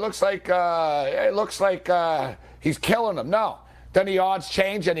yeah. It looks like he's killing them. No. Then the odds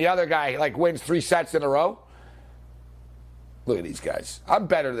change and the other guy wins 3 sets in a row. Look at these guys. I'm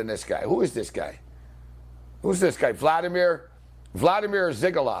better than this guy. Who is this guy? Who's this guy? Vladimir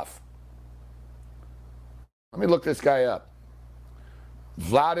Zigulov. Let me look this guy up.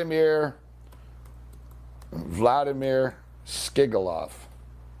 Vladimir Skigulov.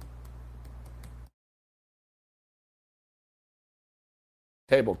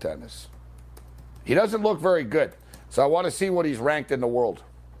 Table tennis. He doesn't look very good, so I want to see what he's ranked in the world.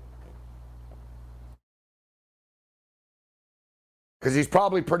 Because he's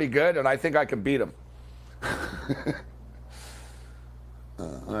probably pretty good, and I think I can beat him.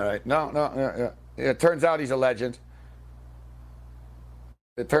 All right. No. It turns out he's a legend.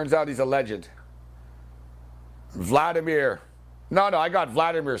 Vladimir. No, I got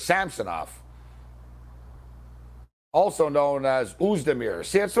Vladimir Samsonov. Also known as Uzdemir.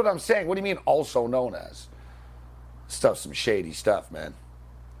 See, that's what I'm saying. What do you mean also known as? Stuff's some shady stuff, man.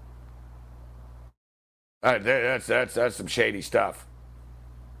 That's some shady stuff.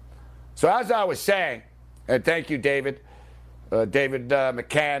 So as I was saying, and thank you, David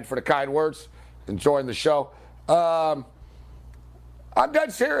McCann, for the kind words, enjoying the show. I'm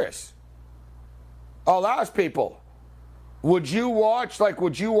dead serious. I'll ask people, would you watch, let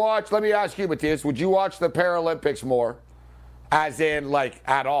me ask you, Matthias, would you watch the Paralympics more? As in,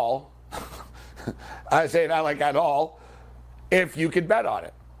 at all? As in, at all, if you could bet on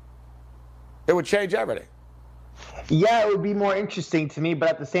it. It would change everything. Yeah, it would be more interesting to me, but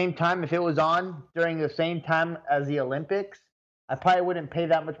at the same time, if it was on during the same time as the Olympics, I probably wouldn't pay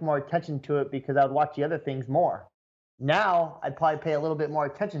that much more attention to it because I would watch the other things more. Now, I'd probably pay a little bit more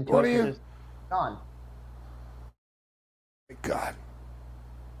attention to it because it's on. God.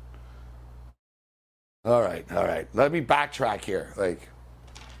 All right. Let me backtrack here.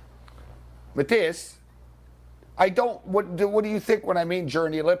 Matthias, what do you think when I mean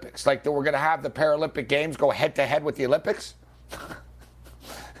during the Olympics? That we're going to have the Paralympic Games go head-to-head with the Olympics?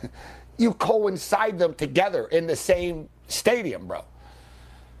 You coincide them together in the same stadium, bro.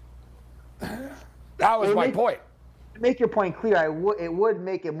 That was my point. To make your point clear, it would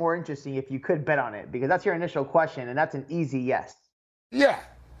make it more interesting if you could bet on it, because that's your initial question, and that's an easy yes. Yeah.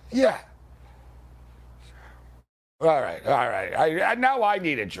 All right. Now I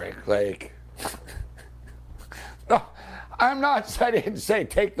need a drink. No, I'm not. I didn't say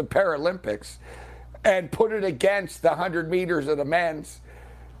take the Paralympics and put it against the 100 meters of the men's.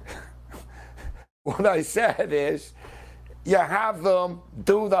 What I said is, you have them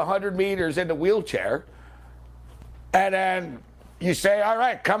do the 100 meters in the wheelchair, and then you say, all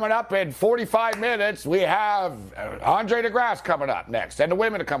right, coming up in 45 minutes, we have Andre DeGrasse coming up next, and the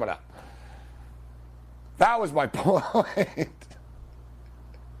women are coming up. That was my point.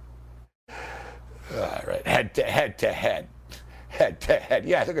 Head to head.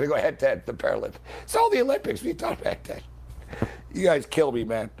 Yeah, they're going to go head to head the Paralympics. It's all the Olympics. We talk about that. You guys kill me,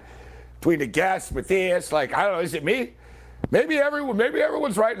 man. Between the guests, Matthias, like, I don't know, is it me? Maybe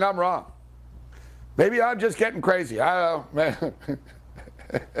everyone's right and I'm wrong. Maybe I'm just getting crazy. I don't know, man.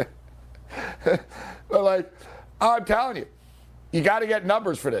 But, like, I'm telling you, you got to get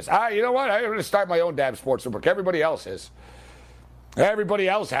numbers for this. You know what? I'm going to start my own damn sports book. Everybody else is. Everybody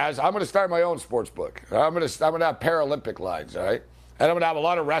else has. I'm going to start my own sports book. I'm going to have Paralympic lines, all right? And I'm going to have a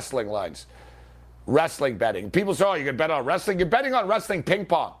lot of wrestling lines. Wrestling betting. People say, oh, you can bet on wrestling. You're betting on wrestling ping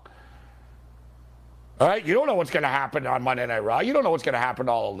pong. All right? You don't know what's going to happen on Monday Night Raw. You don't know what's going to happen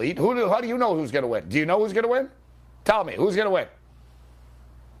to All Elite. How do you know who's going to win? Do you know who's going to win? Tell me, who's going to win?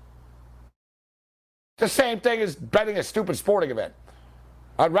 The same thing as betting a stupid sporting event.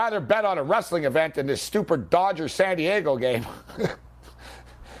 I'd rather bet on a wrestling event than this stupid Dodgers-San Diego game.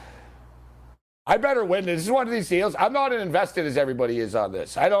 I better win. This is one of these deals. I'm not as invested as everybody is on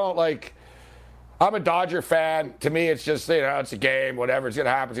this. I'm a Dodger fan. To me, it's just, it's a game, whatever. It's going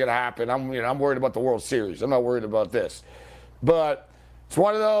to happen, it's going to happen. I'm worried about the World Series. I'm not worried about this. But it's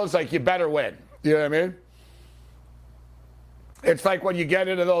one of those, like, you better win. You know what I mean? It's like when you get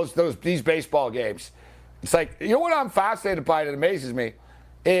into these baseball games. It's like, you know what I'm fascinated by that amazes me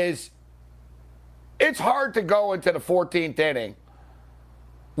is it's hard to go into the 14th inning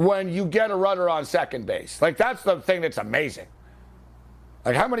when you get a runner on second base. Like, that's the thing that's amazing.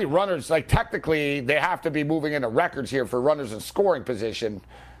 Like, how many runners, like, technically they have to be moving into records here for runners in scoring position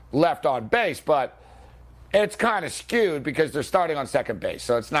left on base, but it's kind of skewed because they're starting on second base.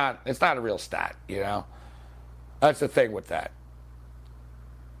 So it's not a real stat, you know? That's the thing with that.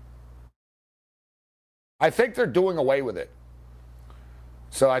 I think they're doing away with it.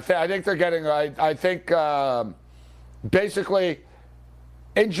 So I think they're getting, I think basically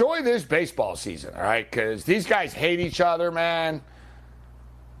enjoy this baseball season, all right? Because these guys hate each other, man.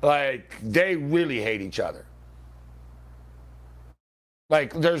 Like, they really hate each other.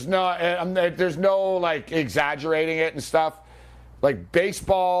 Like, there's no, like, exaggerating it and stuff. Like,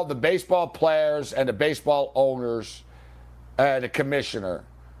 baseball, the baseball players and the baseball owners, the commissioner,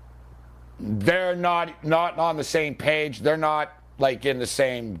 they're not on the same page. They're not, like, in the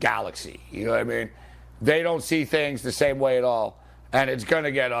same galaxy. You know what I mean? They don't see things the same way at all. And it's going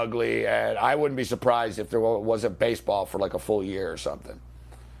to get ugly. And I wouldn't be surprised if there wasn't baseball for, like, a full year or something.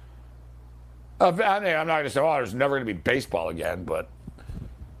 I mean, I'm not going to say, oh, there's never going to be baseball again. But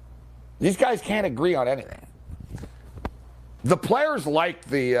these guys can't agree on anything. The players like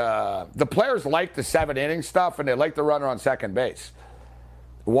the 7-inning stuff, and they like the runner on second base.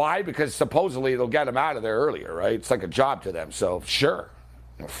 Why? Because supposedly they'll get them out of there earlier, right? It's like a job to them. So, sure.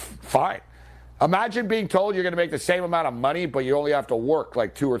 Fine. Imagine being told you're going to make the same amount of money, but you only have to work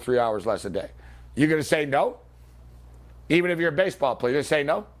like 2 or 3 hours less a day. You're going to say no? Even if you're a baseball player, you're going to say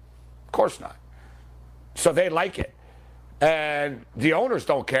no? Of course not. So they like it. And the owners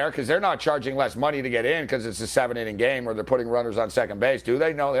don't care because they're not charging less money to get in because it's a 7-inning game or they're putting runners on second base. Do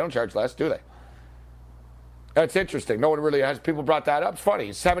they? No, they don't charge less, do they? That's interesting. No one really has. People brought that up. It's funny.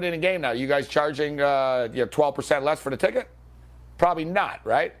 It's a 7-inning game now. You guys charging 12% less for the ticket? Probably not,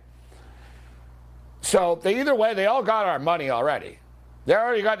 right? So either way, they all got our money already. They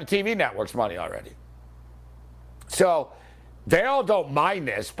already got the TV network's money already. So they all don't mind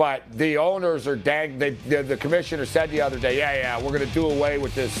this, but the owners are the commissioner said the other day, yeah, we're going to do away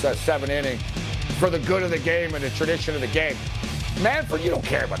with this 7-inning for the good of the game and the tradition of the game. Manfred, you don't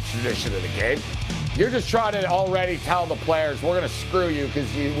care about the tradition of the game. You're just trying to already tell the players, we're going to screw you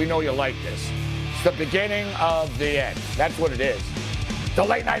because we know you like this. It's the beginning of the end. That's what it is. The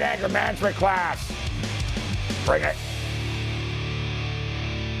late night anger management class. Bring it.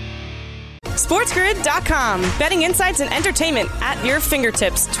 SportsGrid.com. Betting insights and entertainment at your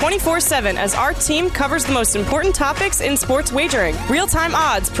fingertips 24/7 as our team covers the most important topics in sports wagering. Real-time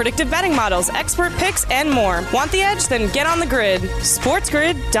odds, predictive betting models, expert picks, and more. Want the edge? Then get on the grid.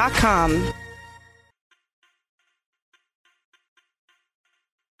 SportsGrid.com.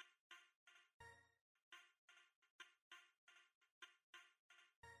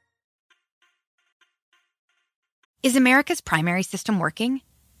 Is America's primary system working?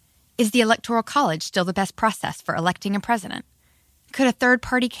 Is the Electoral College still the best process for electing a president? Could a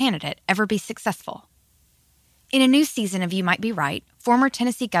third-party candidate ever be successful? In a new season of You Might Be Right, former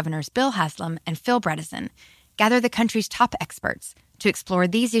Tennessee governors Bill Haslam and Phil Bredesen gather the country's top experts to explore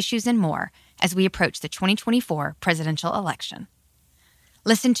these issues and more as we approach the 2024 presidential election.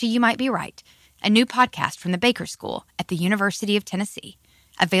 Listen to You Might Be Right, a new podcast from the Baker School at the University of Tennessee,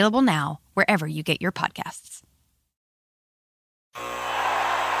 available now wherever you get your podcasts.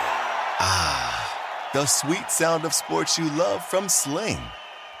 The sweet sound of sports you love from Sling.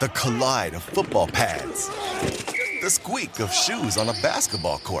 The collide of football pads. The squeak of shoes on a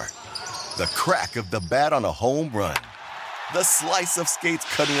basketball court. The crack of the bat on a home run. The slice of skates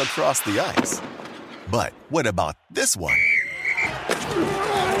cutting across the ice. But what about this one?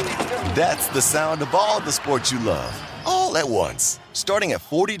 That's the sound of all the sports you love, all at once. Starting at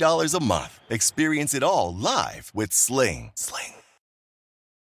 $40 a month. Experience it all live with Sling.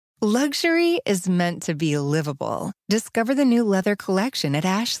 Luxury is meant to be livable. Discover the new leather collection at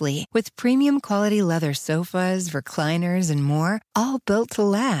Ashley with premium quality leather sofas, recliners, and more, all built to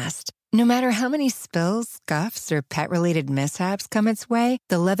last. No matter how many spills, scuffs, or pet-related mishaps come its way,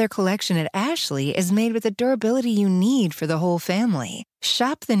 the leather collection at Ashley is made with the durability you need for the whole family.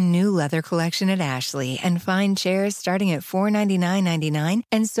 Shop the new leather collection at Ashley and find chairs starting at $499.99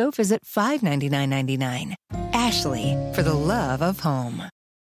 and sofas at $599.99. Ashley, for the love of home.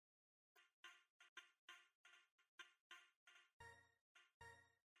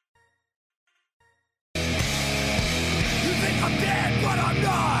 You think I'm dead, but I'm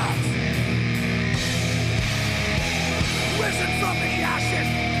not. Risen from the ashes,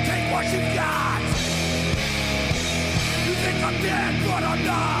 take what you've got. You think I'm dead, but I'm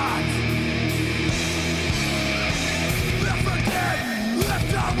not. Left for dead, left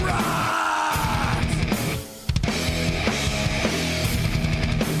to rot.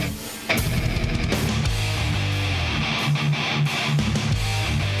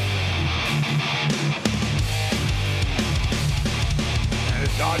 And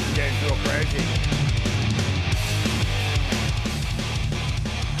this Dodger game's real crazy.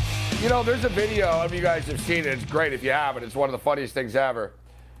 You know, there's a video, I mean, you guys have seen it. It's great if you haven't. It's one of the funniest things ever.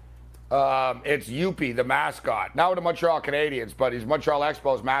 It's Youppi, the mascot. Now with the Montreal Canadiens, but he's Montreal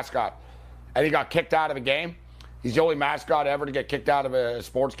Expos mascot. And he got kicked out of a game. He's the only mascot ever to get kicked out of a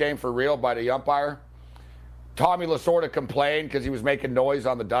sports game for real by the umpire. Tommy Lasorda complained because he was making noise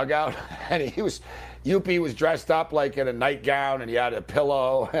on the dugout. And Youppi was dressed up like in a nightgown, and he had a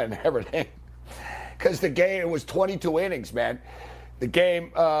pillow and everything. Because the game, it was 22 innings, man. The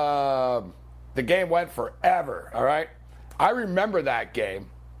game went forever, all right? I remember that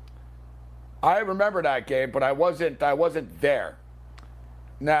game, but I wasn't there.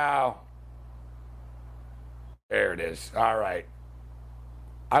 Now, there it is. All right.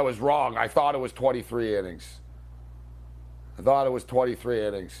 I was wrong. I thought it was 23 innings. It was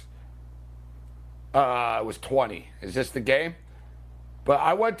 20. Is this the game? But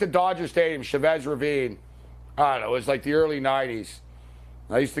I went to Dodger Stadium, Chavez Ravine. I don't know, it was like the early 90s.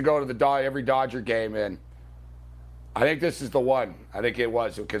 I used to go to every Dodger game, and I think this is the one. I think it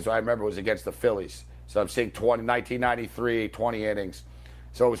was, because I remember it was against the Phillies. So I'm seeing 1993, 20 innings.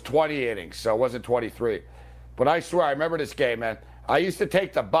 So it was 20 innings, so it wasn't 23. But I swear, I remember this game, man. I used to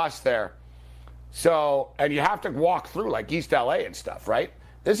take the bus there. So, and you have to walk through, like, East LA and stuff, right?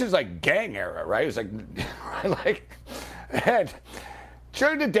 This is like gang era, right? It was and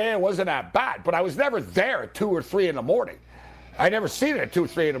during the day, it wasn't that bad, but I was never there at 2 or 3 in the morning. I never seen it at 2 or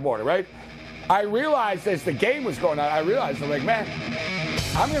 3 in the morning, right? I realized as the game was going on, I'm like, man,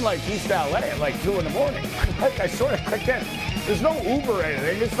 I'm in like East LA at like 2 in the morning. Like I sort of clicked in. There's no Uber or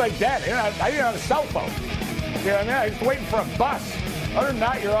anything. It's like that. I didn't have a cell phone. You know what I mean? I was waiting for a bus. Other than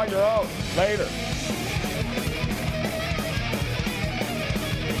that, you're on your own later.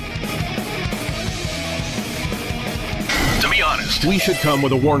 To be honest, we should come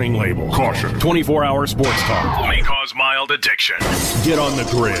with a warning label. Caution. 24-hour sports talk may cause mild addiction. Get on the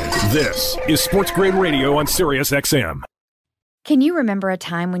grid. This is Sports Grid Radio on Sirius XM. Can you remember a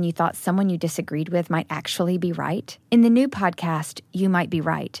time when you thought someone you disagreed with might actually be right? In the new podcast, You Might Be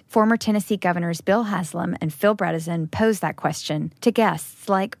Right, former Tennessee Governors Bill Haslam and Phil Bredesen pose that question to guests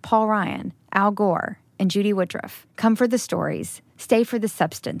like Paul Ryan, Al Gore, and Judy Woodruff. Come for the stories, stay for the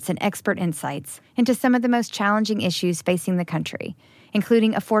substance and expert insights into some of the most challenging issues facing the country,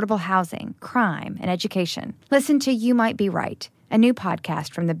 including affordable housing, crime, and education. Listen to You Might Be Right, a new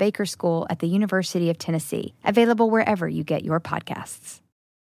podcast from the Baker School at the University of Tennessee, available wherever you get your podcasts.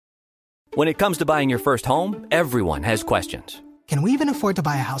 When it comes to buying your first home, everyone has questions. Can we even afford to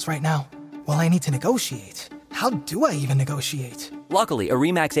buy a house right now? Well, I need to negotiate. How do I even negotiate? Luckily, a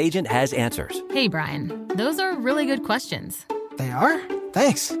RE/MAX agent has answers. Hey, Brian, those are really good questions. They are?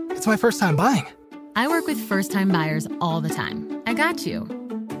 Thanks. It's my first time buying. I work with first-time buyers all the time. I got you.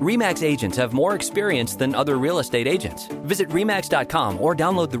 RE/MAX agents have more experience than other real estate agents. Visit RE/MAX.com or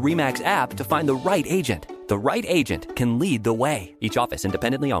download the RE/MAX app to find the right agent. The right agent can lead the way. Each office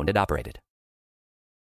independently owned and operated.